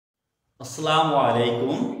Assalamu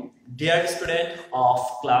alaikum, dear student of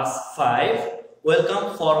class 5.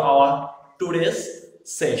 Welcome for our today's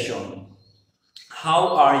session.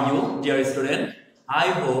 How are you, dear student? I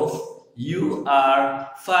hope you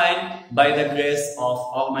are fine by the grace of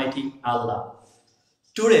Almighty Allah.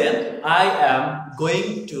 Today I am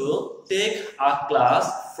going to take a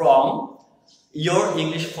class from your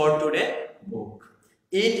English for Today book.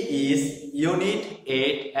 It is Unit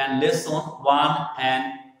 8 and Lesson 1 and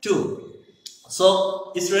 2.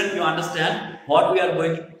 So, student, you understand what we are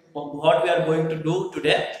going to do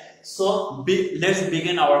today. So, let's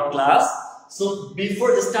begin our class. So,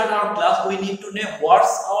 before we start our class, we need to know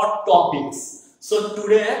what's our topics. So,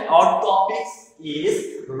 today our topics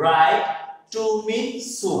is write to me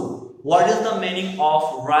soon. What is the meaning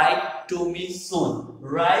of write to me soon?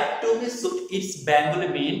 Write to me soon. It's Bengali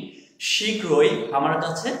mean shigroi amar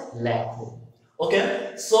kache lekho.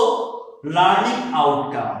 Okay, so learning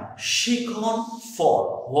outcome. Shikhon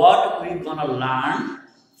for what we gonna learn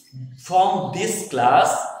from this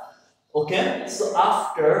class. Okay, so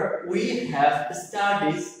after we have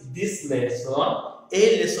studied this lesson,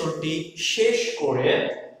 a lesson ti shesh kore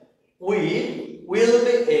we will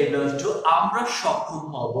be able to amra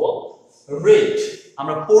shokhom hobo read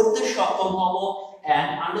amra porte shokhom hobo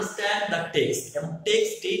and understand the text এবং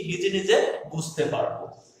text ti nije nije বুঝতে পারবো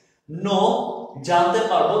no জানতে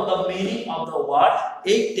পারবো the meaning of the word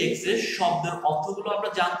এই টেক্সটের শব্দের অর্থগুলো আমরা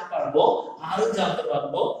জানতে পারবো আরো জানতে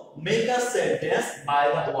পারবো make a sentence by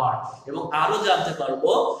the word এবং আরো জানতে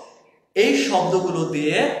পারবো এই শব্দগুলো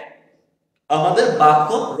দিয়ে আমাদের বাক্য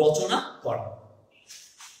রচনা করা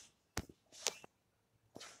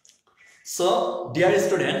So dear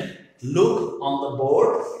student, look on the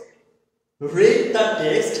board, read the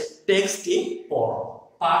text পড়ো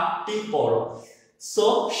পাঠটি পড়ো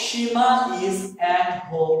So Shima is at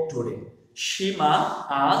home today. Shima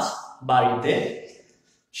আজ বাড়িতে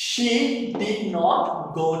She did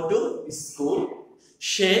not go to school.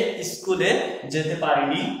 সে স্কুলে যেতে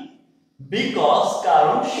পারেনি because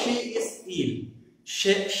কারণ she is ill.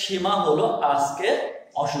 সীমা হলো আজকে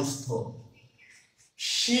অসুস্থ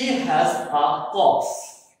She has a cough.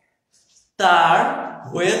 তার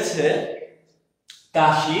হয়েছে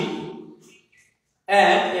কাশি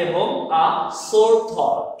and এবং a sore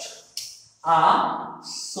throat. A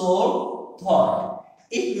sore throat.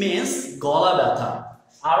 It means গলা ব্যথা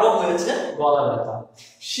আরো হয়েছে গলা ব্যথা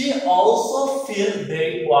She also feel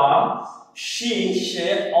very warm. She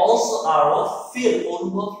also আরো feel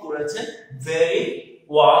অনুভব করেছে very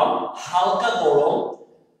warm হালকা গরম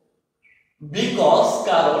because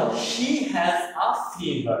কারণ she has a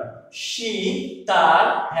fever. She তার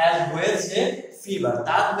has হয়েছে fever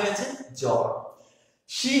তার হয়েছে জ্বর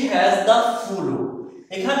She has the flu.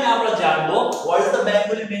 এখানে আমরা জানবো what is the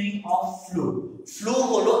Bengali meaning of flu. Flu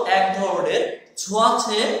হলো এক ধরনের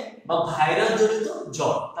ছোঁয়াচে বা ভাইরাস জনিত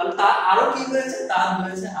জ্বর তাহলে তার আরো কি হয়েছে তার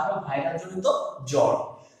হয়েছে আরো ভাইরাস জনিত জ্বর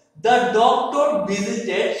The doctor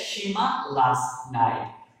visited Shima last night.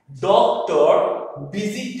 Doctor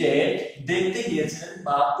visited দেখতে গিয়েছেন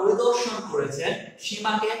বা পরিদর্শন করেছেন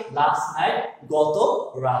সীমাকে last night গত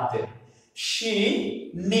রাতে She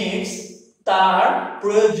needs তার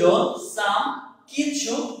প্রয়োজন some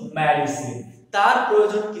কিছু মেডিসিন তার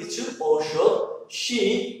প্রয়োজন কিছু ঔষধ She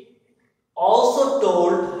also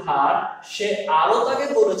told her সে আরো তাকে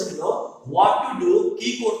বলেছিল what to do কি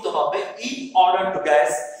করতে হবে in order to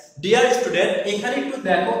guys dear student এখানে একটু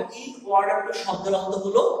দেখো in order to শব্দের অর্থ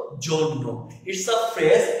হলো জন্য it's a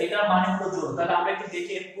phrase এটার মানে হলো জন্য তাহলে আমরা একটু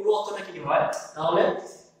দেখি এর পুরো অর্থটা কি হয় তাহলে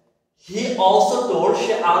He also told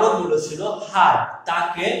সে আরো বলেছিল her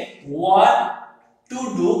তাকে what to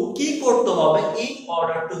do কি করতে হবে in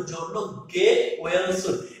order to জন্য get well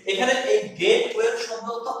soon এখানে এই get well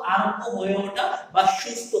শব্দটা তো আরম্ভ হয়ে ওঠা বা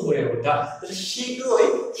সুস্থ হয়ে ওঠা তাহলে শীঘ্রই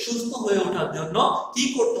সুস্থ হয়ে ওঠার জন্য কি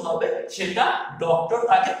করতে হবে সেটা ডক্টর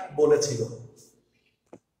তাকে বলেছিল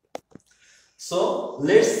So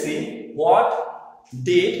let's see what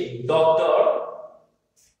did doctor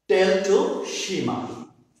tell to Shima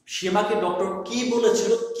সীমাকে ডক্টর কি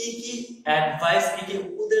বলেছিল কি কি অ্যাডভাইস কি কি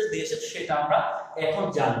উপদেশ দিয়েছে সেটা আমরা এখন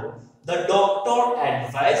জানবো the doctor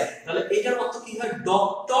advice তাহলে এটার অর্থ কি হয়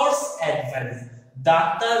ডক্টরস অ্যাডভাইস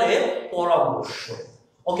ডাক্তারের পরামর্শ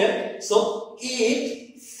okay so eat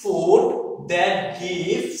food that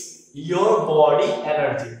gives your body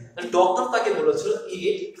energy তাহলে ডক্টর তাকে বলেছিল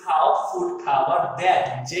eat খাও ফুড খাবার that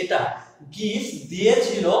যেটা gives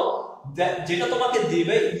দিয়েছিল যেটা তোমাকে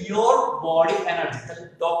দিবে your body energy তাহলে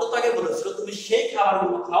ডক্টর তাকে বলেছিল তুমি সেই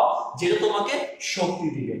খাবারগুলো খাও যেটা তোমাকে শক্তি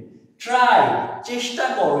দিবে try চেষ্টা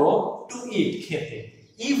করো to eat খেতে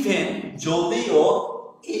even যদিও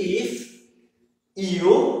if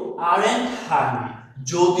you aren't hungry,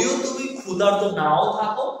 যদিও তুমি ক্ষুধার্ত নাও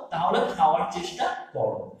থাকো তাহলে খাওয়ার চেষ্টা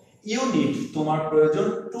করো। You need, তোমার প্রয়োজন,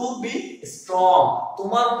 to be strong,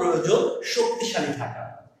 তোমার প্রয়োজন শক্তিশালী থাকা।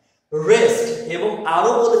 Rest, এবং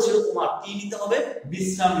আরো বলেছিল তোমার কি নিতে হবে,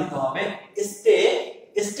 বিশ্রাম নিতে হবে।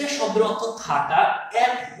 Stay শব্দের অর্থ থাকা,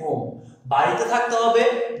 at home, বাড়িতে থাকতে হবে।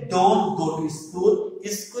 Don't go to school,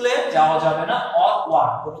 স্কুলে যাওয়া যাবে না। or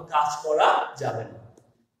work, কোনো কাজ করা যাবে না।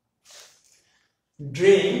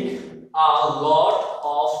 Drink a lot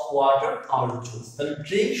of water or juice, তাহলে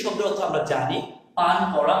drink শব্দের অর্থ আমরা জানি পান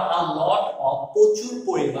করা, a lot of প্রচুর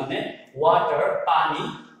পরিমাণে, water পানি,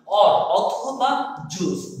 or অথবা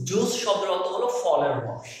juice, juice শব্দের অর্থ হলো ফলের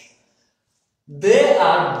রস। They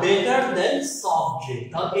are better than soft drink,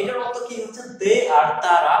 তাহলে এটার অর্থ কি হচ্ছে, they are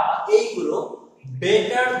তারা, এইগুলো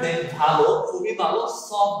better than ভালো, খুবই ভালো,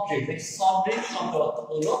 soft drink, এই soft drink শব্দের অর্থ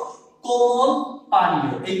হলো কোমল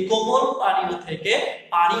পানীয়, এই কোমল পানীয় থেকে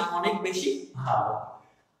পানি অনেক বেশি ভালো।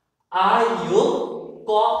 Are you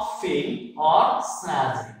coughing or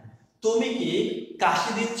sneezing, তুমি কি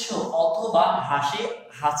কাশি দিচ্ছ অথবা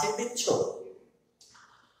হাঁচি দিচ্ছ?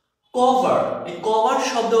 কভার, এই কভার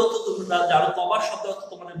শব্দ অর্থ তোমরা জানো, কভার শব্দ অর্থ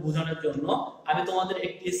তোমাদের বোঝানোর জন্য আমি তোমাদের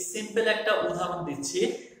একটি সিম্পল একটা উদাহরণ দিচ্ছি।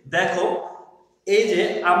 দেখো এই যে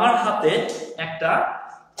আমার হাতে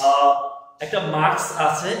একটা মাস্ক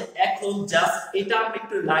আছে, এখন জাস্ট এটা আমি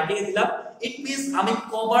একটু লাগিয়ে দিলাম, ইট মিন্স আমি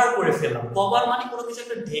কভার করে ফেললাম। কভার মানে কোনো কিছু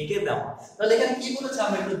একটা ঢেকে দেওয়া। তাহলে এখানে কি বলেছে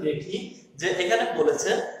আমরা একটু দেখি, যে এখানে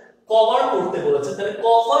বলেছে কভার করতে বলেছে, তাহলে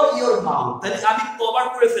কভার ইওর মাউথ, তাহলে আমি কভার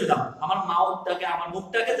করে ফেললাম, আমার মাউথটাকে, আমার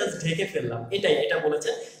মুখটাকে জাস্ট ঢেকে ফেললাম, এটা বলেছে।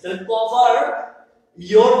 তাহলে কভার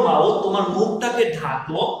ইওর মাউথ, তোমার মুখটাকে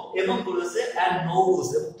ঢাকো, এবং বলেছে এন্ড নোজ,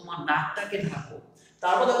 এবং তোমার নাকটাকে ঢাকো।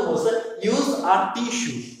 তারপর দেখো বলেছে ইউজ আ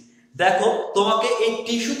টিস্যু, দেখো তোমাকে এই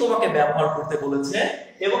টিস্যু তোমাকে ব্যবহার করতে বলেছে,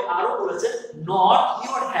 এবং আরো বলেছে নট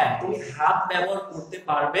ইওর হ্যান্ড, তুমি হাত ব্যবহার করতে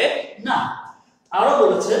পারবে না। আরো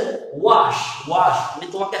বলেছে ওয়াশ, মানে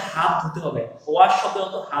তোমাকে হাত ধুতে হবে, ওয়াশ শব্দের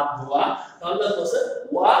অর্থ হাত ধোয়া, তাহলে বলেছে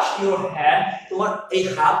ওয়াশ ইওর হ্যান্ড, তোমার এই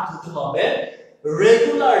হাত ধুতে হবে।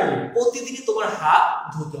 রেগুলারলি, প্রতিদিনই তোমার হাত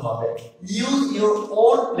ধুতে হবে। ইউজ ইওর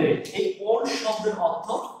ওন প্লেট, এই ওন শব্দের অর্থ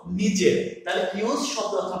নিজের, তাহলে ইউজ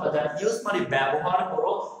শব্দের অর্থ আমরা জানি, ইউজ মানে ব্যবহার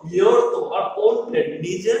করো, ইওর তোমার, ওন প্লেট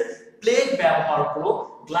নিজের প্লেট ব্যবহার করো,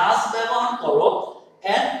 গ্লাস ব্যবহার করো,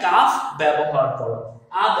 এন্ড কাপ ব্যবহার করো।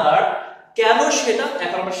 আদার, কেন সেটা,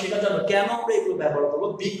 এখন আমরা সেটা জানো কেন আমরা এগুলো ব্যবহার করবো,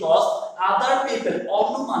 বিকজ আদার পিপল,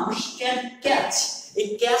 অন্য মানুষ, ক্যান ক্যাচ, এই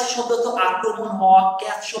ক্যাচ শব্দ তো আক্রমণ হওয়া,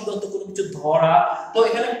 ক্যাচ শব্দ তো কোনো কিছু ধরা, তো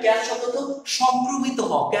এখানে ক্যাচ শব্দ তো সংক্রমিত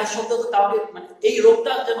হওয়া, ক্যাচ শব্দ তো কাউকে, মানে এই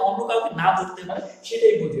রোগটা যেন অন্য কাউকে না ধরতে পারে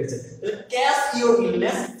সেটাই বুঝিয়েছে। তাহলে catch your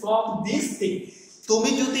illness from this thing, তুমি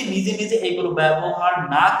যদি নিজে নিজে এগুলো ব্যবহার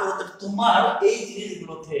না করো তাহলে তোমার এই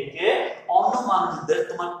জিনিসগুলো থেকে অন্য মানুষদের,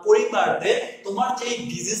 তোমার পরিবারদের, তোমার যে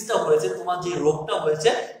ডিজিজটা হয়েছে, তোমার যে রোগটা হয়েছে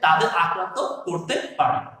তাদের আক্রান্ত করতে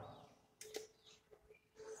পারে।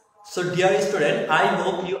 So dear student, I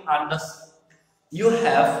hope you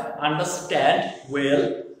have understand well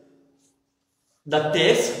the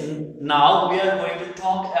text. Now we are going to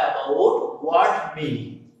talk about word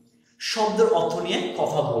meaning, শব্দের অর্থ নিয়ে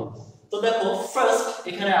কথা বলবো। তো দেখো ফার্স্ট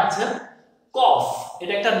এখানে আছে কফ,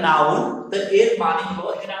 এটা একটা নাউন, তো এর মানে হলো,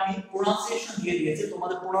 এখানে আমি প্রোনাউন্সিয়েশন দিয়ে দিয়েছি,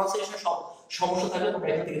 তোমাদের প্রোনাউন্সিয়েশন সব সমস্যা থাকলে তোমরা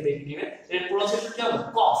এখান থেকে দেখে নিবে। এর প্রোনাউন্সিয়েশন কি হবে,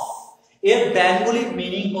 কফ। এর বেঙ্গলি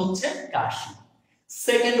মিনিং হচ্ছে কাশি।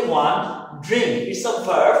 Second one drink, it's a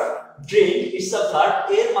verb, drink it's a verb,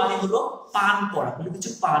 এর মানে হলো পান করা, কোনো কিছু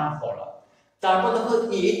পান করা। তারপর দেখো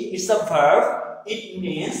ইট, it's a verb, it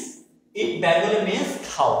means, it Bengali means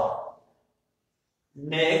খাওয়া।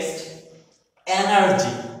 নেক্সট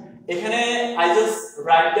এনার্জি, এখানে I just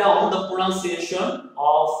write down the pronunciation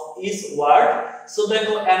of each word. So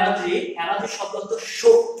দেখো এনার্জি শব্দ অর্থ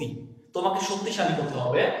শক্তি, তোমাকে শক্তিশালী হতে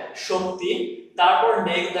হবে, শক্তি। তারপর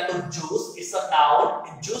নেক্সট দেখো juice, it's a noun,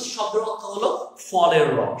 juice শব্দের অর্থ হলো ফলের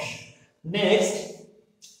রস। নেক্সট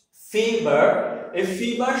ফিভার, এই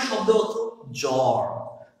ফিভার শব্দের অর্থ জ্বর।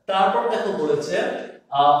 তারপর দেখো বলেছে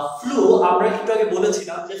ফ্লু, আমরা একটু আগে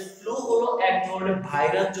বলেছিলাম যে ফ্লু হলো এক ধরনের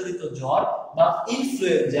ভাইরাস জনিত জ্বর বা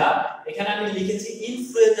ইনফ্লুয়েঞ্জা, এখানে আমি লিখেছি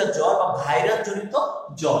ইনফ্লুয়েঞ্জা জ্বর বা ভাইরাস জনিত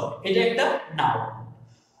জ্বর, এটা একটা noun.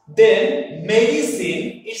 Then medicine,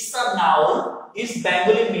 it's a noun, it's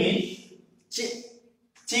Bengali মিন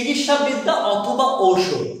চিকিৎসাবিদ্যা অথবা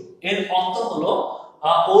ঔষধ, এর অর্থ হলো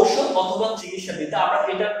ঔষধ অথবা চিকিৎসাবিদ্যা। আমরা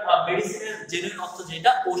এটা মেডিসিনের জেনুইন অর্থ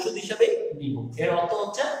যেটা ঔষধ হিসেবে নিব, এর অর্থ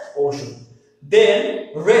হচ্ছে ঔষধ। দেন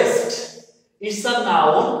রেস্ট, ইটস আ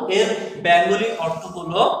নাউন, এর বেঙ্গলি অর্থ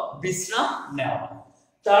হলো বিশ্রাম নেওয়া।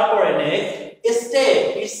 তারপরে next stay,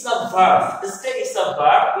 it's a verb, stay it's a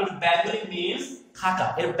verb, in Bengali means থাকা।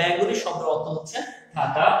 এর বেঙ্গলি শব্দের অর্থ হচ্ছে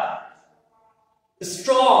থাকা।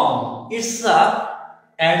 Strong, it's a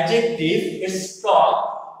adjective, it's strong,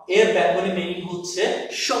 এর বেঙ্গলি মিনিং হচ্ছে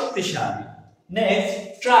শক্তিশালী। Next,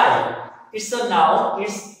 try, it's a noun,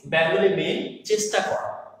 it's Bengali মিন চেষ্টা করা।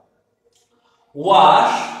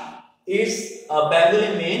 ওয়াশ, ইটস বেঙ্গলি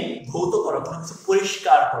মিন ধৌত করা,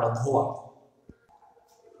 পরিষ্কার করা, ধোয়া।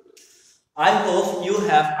 I hope you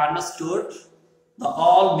have understood the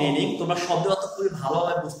all meaning. তোমরা শব্দের অর্থ খুবই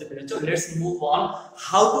ভালোভাবে বুঝতে পেরেছো। Let's move on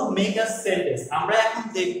how to make a sentence. আমরা এখন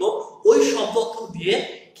দেখব ওই শব্দ অর্থ দিয়ে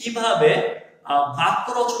কিভাবে বাক্য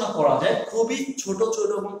রচনা করা যায়, খুবই ছোট ছোট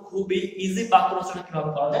এবং খুবই ইজি বাক্য রচনা কিভাবে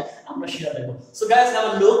করা যায় আমরা সেটা দেখব। So guys, have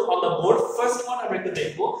a look on the board. First one আমরা একটু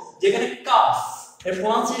দেখব যেখানে কাফ, এর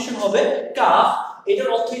প্রনাউন্সিয়েশন হবে কাফ। এটার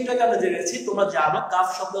অর্থ এটাকে আমরা জেনেছি, তোমরা জানো কাফ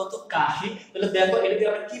শব্দ অর্থ কাশি। তাহলে দেখো এটা দিয়ে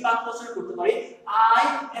আমরা কি বাক্য রচনা করতে পারি? I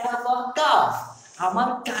have a cough, আমার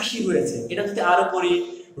কাশি হয়েছে। এটা যদি আরো করি,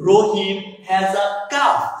 রহিম has a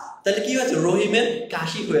cough, তাহলে কি হয়েছে? রহিমের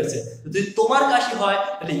কাশি হয়েছে। যদি তোমার কাশি হয়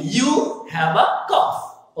তাহলে you have a cough.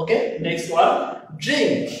 Okay, next one,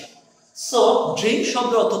 drink. So drink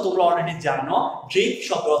শব্দের অর্থ তোমরা অলরেডি জানো। ড্রিঙ্ক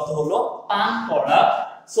শব্দের অর্থ হলো পান করা।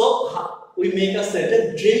 So we make a sentence,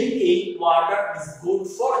 drinking water is good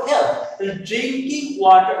for health. Drinking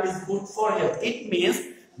water is good for health. It means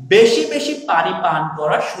বেশি বেশি পানি পান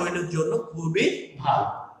করা শরীরের জন্য খুবই ভালো।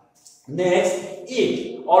 নেক্সট, eat,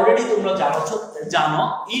 অলরেডি তোমরা জানো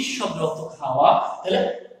eat শব্দের অর্থ খাওয়া। তাহলে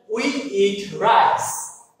we eat rice,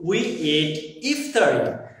 we eat iftari,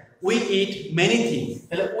 we eat many things.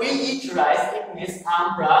 তাহলে we eat rice, it means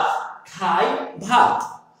আমরা খাই ভাত।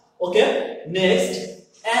 ওকে, নেক্সট,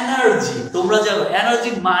 এনার্জি, তোমরা জানো এনার্জি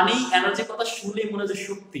মানি, এনার্জি কথা শুনলেই মনে হয়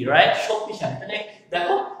শক্তি, রাইট? শক্তিশালী। তাহলে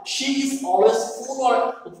দেখো she is always full of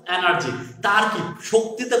energy, তার কি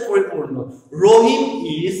শক্তিতে পরিপূর্ণ। রহিম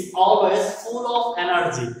is always full of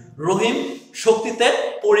energy, রহিম শক্তিতে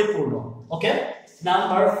পরিপূর্ণ। ওকে,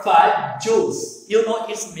 number 5, juice, you know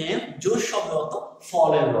it's mean, juice শব্দ অর্থ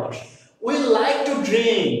ফলের রস। we like to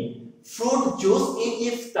drink fruit juice in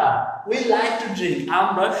iftar, we like to drink,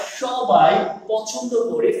 আমরা সবাই পছন্দ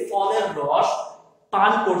করি ফলের রস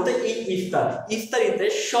পান করতে in iftar, ইফতারিতে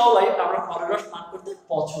সবাই আমরা ফলের রস পান করতে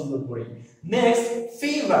পছন্দ করি। নেক্সট,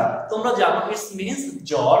 ফিভার, তোমরা জানো ইটস মিন্স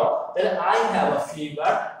জ্বর। তাহলে I have a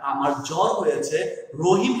fever, আমার জ্বর হয়েছে।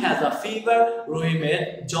 রহিম has a fever, রহিমের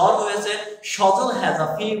জ্বর হয়েছে। সজল has a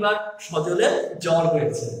fever, সজলের জ্বর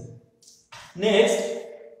হয়েছে। নেক্সট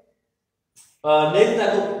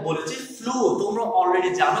দেখো বলেছি ফ্লু, তোমরা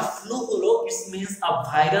অলরেডি জানো ফ্লু হলো ইটস মিন্স আ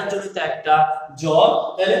ভাইরাস জনিত একটা জ্বর।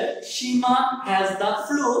 তাহলে সীমা হ্যাজ দা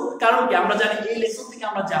ফ্লু, কারণ কি আমরা জানি এই লেসন থেকে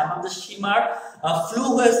আমরা জানলাম যে সীমার ফ্লু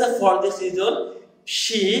হয়েছে for this reason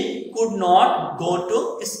she could not go to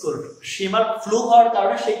school, সীমার ফ্লু হওয়ার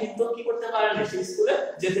কারণে সে কিন্তু কি করতে পারেনি, সে স্কুলে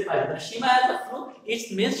যেতে পারেনি। তাহলে সীমা has the flu, it's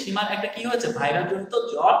means সীমার একটা কি হয়েছে, ভাইরাস জনিত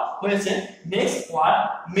জ্বর হয়েছে। নেক্সট ওয়ান,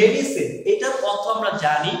 মেডিসিন, এটার অর্থ আমরা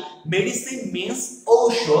জানি মেডিসিন মিন্স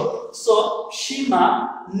ঔষধ। সো সীমা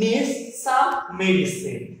নিডস সাম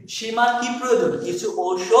মেডিসিন, সীমার কি প্রয়োজন, কিছু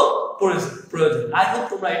ঔষধ প্রয়োজন। আই হোপ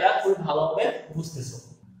তোমরা এটা খুব ভালোভাবে বুঝতেছো।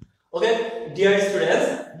 Okay dear students,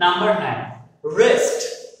 number 9, rest,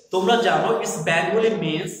 তোমরা জানো ইটস বেঙ্গলি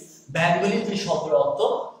মিন্স, বেঙ্গলি যে শব্দের অর্থ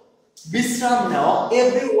বিশ্রাম নেওয়া।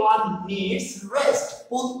 এভরিওয়ান নিডস রেস্ট,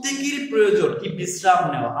 প্রত্যেকেরই প্রয়োজন কি বিশ্রাম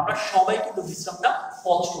নেওয়া। আমরা সবাই কিন্তু বিশ্রামটা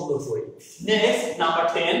পছন্দ করি। নেক্সট নাম্বার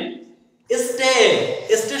 10, স্টে,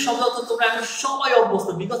 স্টে শব্দ অর্থ তোমরা এখন সবাই অভ্যস্ত,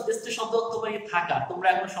 বিকজ স্টে শব্দ অর্থ মানে থাকা। তোমরা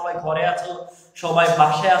এখন সবাই ঘরে আছো, সবাই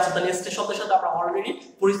বাসায় আছো, তাহলে স্টে শব্দের সাথে আমরা অলরেডি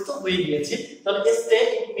পরিচিত হয়ে গিয়েছি। তাহলে স্টে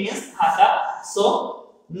ইট মিন্স থাকা। So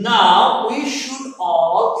now we should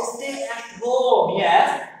all stay at home. Yes,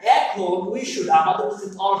 at home we should, আমাদের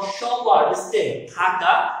উচিত all সবার stay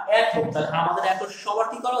থাকা at home, তাহলে আমাদের এখন সবার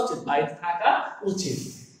কি করা উচিত, বাড়িতে থাকা উচিত।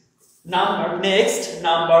 নেক্সট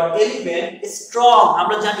নাম্বার 11, স্ট্রং,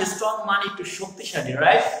 আমরা জানি স্ট্রং মানে একটু শক্তিশালী,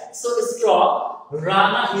 right? So strong,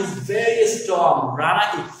 Rana is very strong, Rana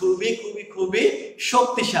কি খুবই খুবই খুবই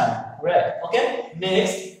শক্তিশালী, রাইট? ওকে,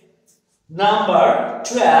 নেক্সট নাম্বার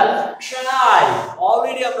 12, ট্রাই,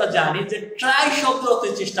 অলরেডি আমরা জানি যে ট্রাই শব্দ অর্থ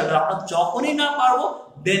চেষ্টা করা। আমরা যখনই না পারবো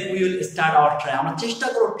then we will start our try, আমরা চেষ্টা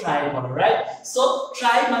করব ট্রাই করা, রাইট? সো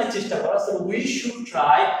ট্রাই মানে চেষ্টা করা। সো we should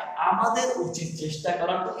try, আমাদের উচিত চেষ্টা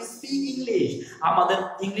করা টু স্পিক ইংলিশ, আমাদের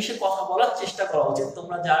ইংলিশে কথা বলার চেষ্টা করা উচিত।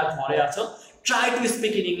 তোমরা যারা ঘরে আছো, try to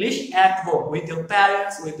speak in English at home with your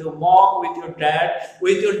parents, with your mom, with your dad,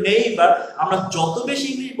 with your neighbor. আমরা যত বেশি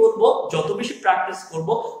ইংলিশ বলবো, যত বেশি প্র্যাকটিস করব,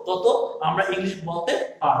 তত আমরা ইংলিশ বলতে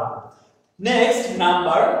পারবো। নেক্সট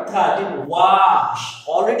নাম্বার 13, ওয়াশ,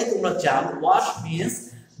 অলরেডি তোমরা জানো ওয়াশ মিন্স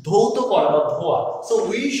ধৌত করা বা ধোয়া। So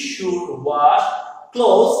we should wash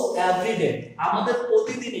close everyday, আমাদের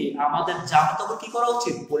প্রতিদিনই আমাদের জামা কাপড় কি করা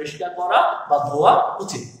উচিত, পরিষ্কার করা বা ধোয়া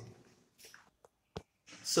উচিত।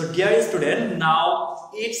 So dear student, now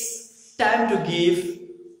it's time to give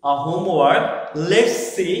a homework. Let's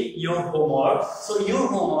see your homework. So your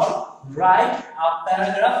homework, write a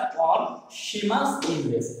paragraph on Shima's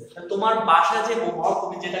illness. তোমার বাসায় যে হোমওয়ার্ক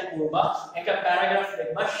তুমি যেটা করবা, একটা প্যারাগ্রাফ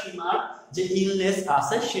লিখবা সীমার যে ইলনেস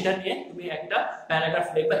আছে সেটা নিয়ে তুমি একটা প্যারাগ্রাফ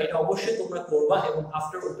লিখবা। এটা অবশ্যই তোমরা করবা এবং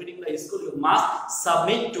after opening the school you must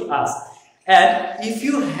submit to us. And if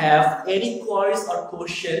you have any queries or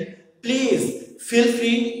question, please feel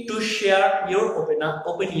free to share your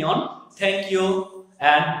opinion. Thank you,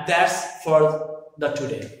 and that's for the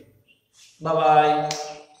today. Bye bye.